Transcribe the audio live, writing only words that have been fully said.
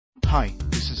Hi,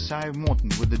 this is Sive Morten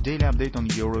with the daily update on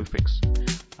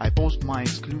EuroFX. I post my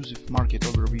exclusive market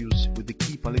overviews with the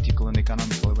key political and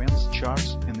economical events,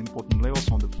 charts, and important levels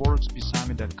on the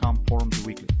ForexPeaceArmy.com forums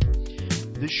weekly.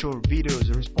 This short video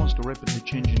is a response to rapidly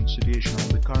changing situation on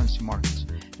the currency markets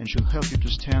and should help you to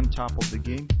stay on top of the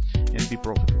game and be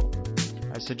profitable.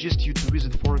 I suggest you to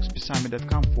visit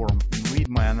ForexPeaceArmy.com forum and read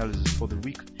my analysis for the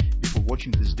week before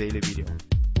watching this daily video.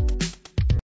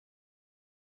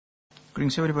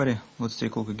 Greetings everybody, let's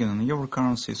take a look again on the euro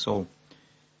currency. So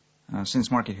since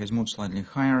market has moved slightly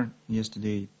higher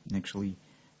yesterday, actually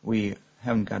we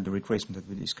haven't got the retracement that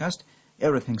we discussed.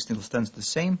 Everything still stands the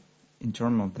same in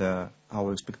terms of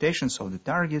our expectations of the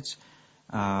targets.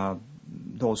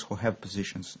 Those who have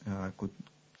positions could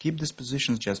keep these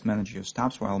positions, just manage your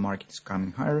stops while market is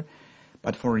coming higher.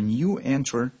 But for a new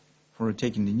enter, for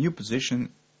taking the new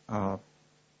position,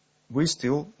 we're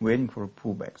still waiting for a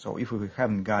pullback. So if we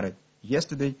haven't got it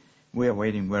yesterday, we are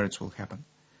waiting where it will happen.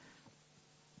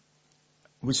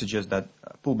 We suggest that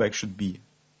pullback should be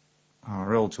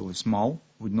relatively small.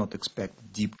 We would not expect a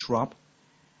deep drop,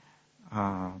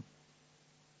 as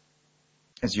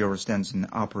euro stands in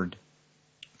upward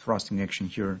thrusting action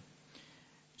here.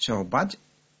 So, but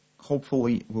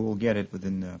hopefully we will get it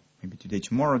within maybe today,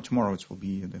 tomorrow. Tomorrow it will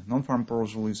be the non-farm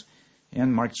payrolls release,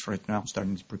 and markets right now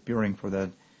starting to preparing for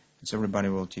that. So everybody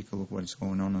will take a look what is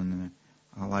going on in the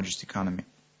largest economy,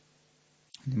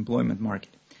 the employment market.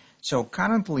 So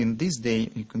currently in this day,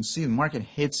 you can see the market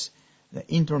hits the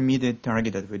intermediate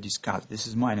target that we discussed. This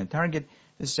is minor target.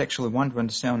 This is actually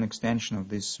 127 extension of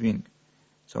this swing.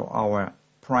 So our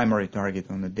primary target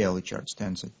on the daily chart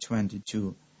stands at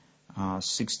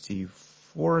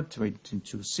 2264,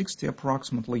 2260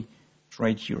 approximately. It's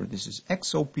right here. This is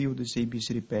XOP of this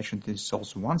ABCD pattern. This is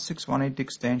also 1618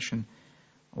 extension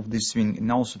of this swing,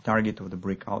 and also target of the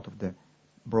breakout of the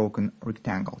broken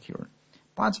rectangle here.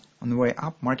 But on the way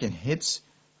up, market hits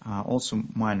also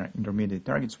minor intermediate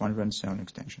targets, 127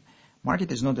 extension.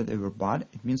 Market is not that overbought.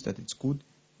 It means that it's good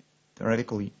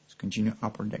theoretically to continue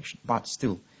upward action. But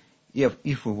still, if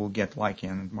we will get lucky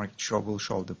and market will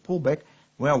show the pullback,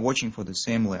 we are watching for the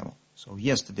same level. So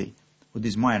yesterday, with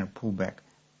this minor pullback,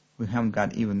 we haven't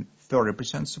got even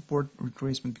 30% support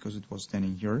retracement because it was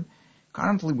standing here.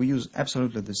 Currently, we use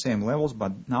absolutely the same levels,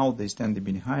 but now they stand a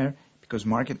bit higher because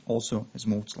market also has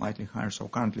moved slightly higher. So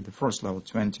currently, the first level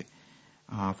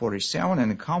 2047,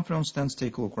 and the confluence stands.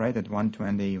 Take a look right at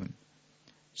 120 even.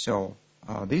 So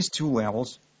these two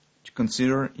levels to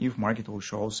consider if market will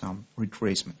show some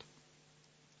retracement.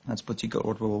 That's particular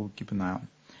what we will keep an eye on.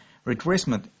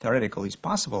 Retracement theoretically is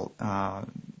possible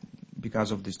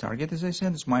because of this target, as I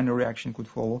said. This minor reaction could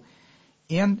follow.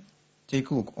 And take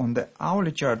a look on the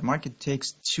hourly chart. Market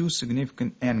takes two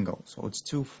significant angles, so it's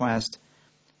too fast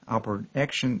upward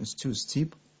action, it's too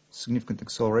steep, significant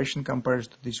acceleration compared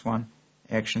to this one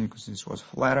action because this was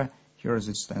flatter. Here as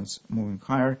it stands moving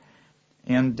higher,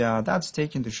 and that's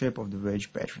taking the shape of the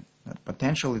wedge pattern. That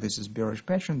potentially this is bearish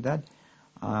pattern that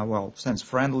stands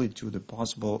friendly to the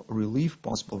possible relief,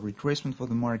 possible retracement for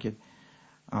the market.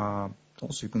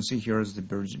 Also you can see here as the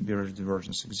bearish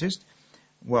divergence exists.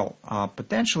 Well,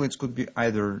 potentially it could be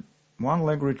either one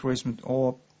leg retracement,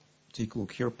 or take a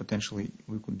look here, potentially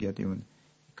we could get even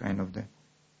kind of the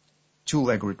two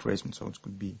leg retracement. So it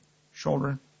could be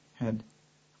shoulder, head.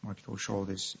 Market will show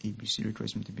this ABC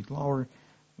retracement a bit lower.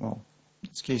 Well, in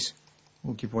this case,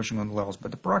 we'll keep watching on the levels,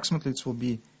 but approximately it will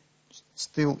be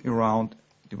still around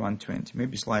the 120,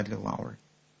 maybe slightly lower.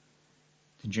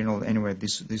 In general, anyway,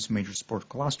 this major support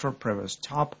cluster, previous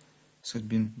top, this has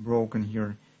been broken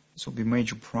here. This will be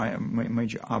major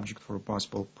object for a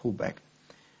possible pullback.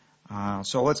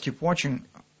 So let's keep watching.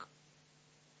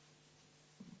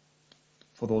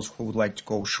 For those who would like to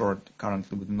go short,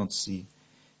 currently we do not see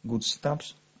good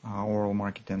stops. Overall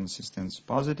market tendency stands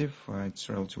positive. It's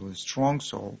relatively strong.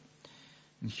 So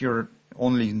here,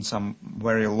 only in some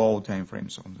very low time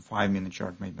frames, on the 5-minute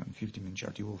chart, maybe on the 50-minute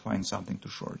chart, you will find something to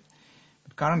short.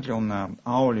 But currently on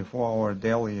hourly, 4-hour,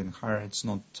 daily, and higher, it's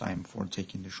not time for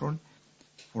taking the short.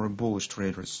 For bullish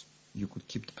traders, you could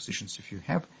keep the positions if you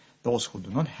have. Those who do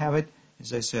not have it,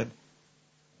 as I said,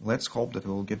 let's hope that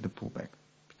we will get the pullback,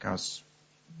 because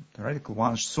theoretically,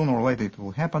 once sooner or later it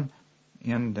will happen,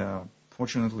 and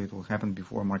fortunately it will happen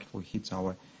before market will hit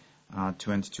our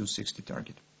 2260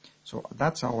 target. So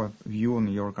that's our view on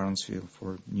the euro currency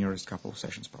for nearest couple of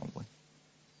sessions probably.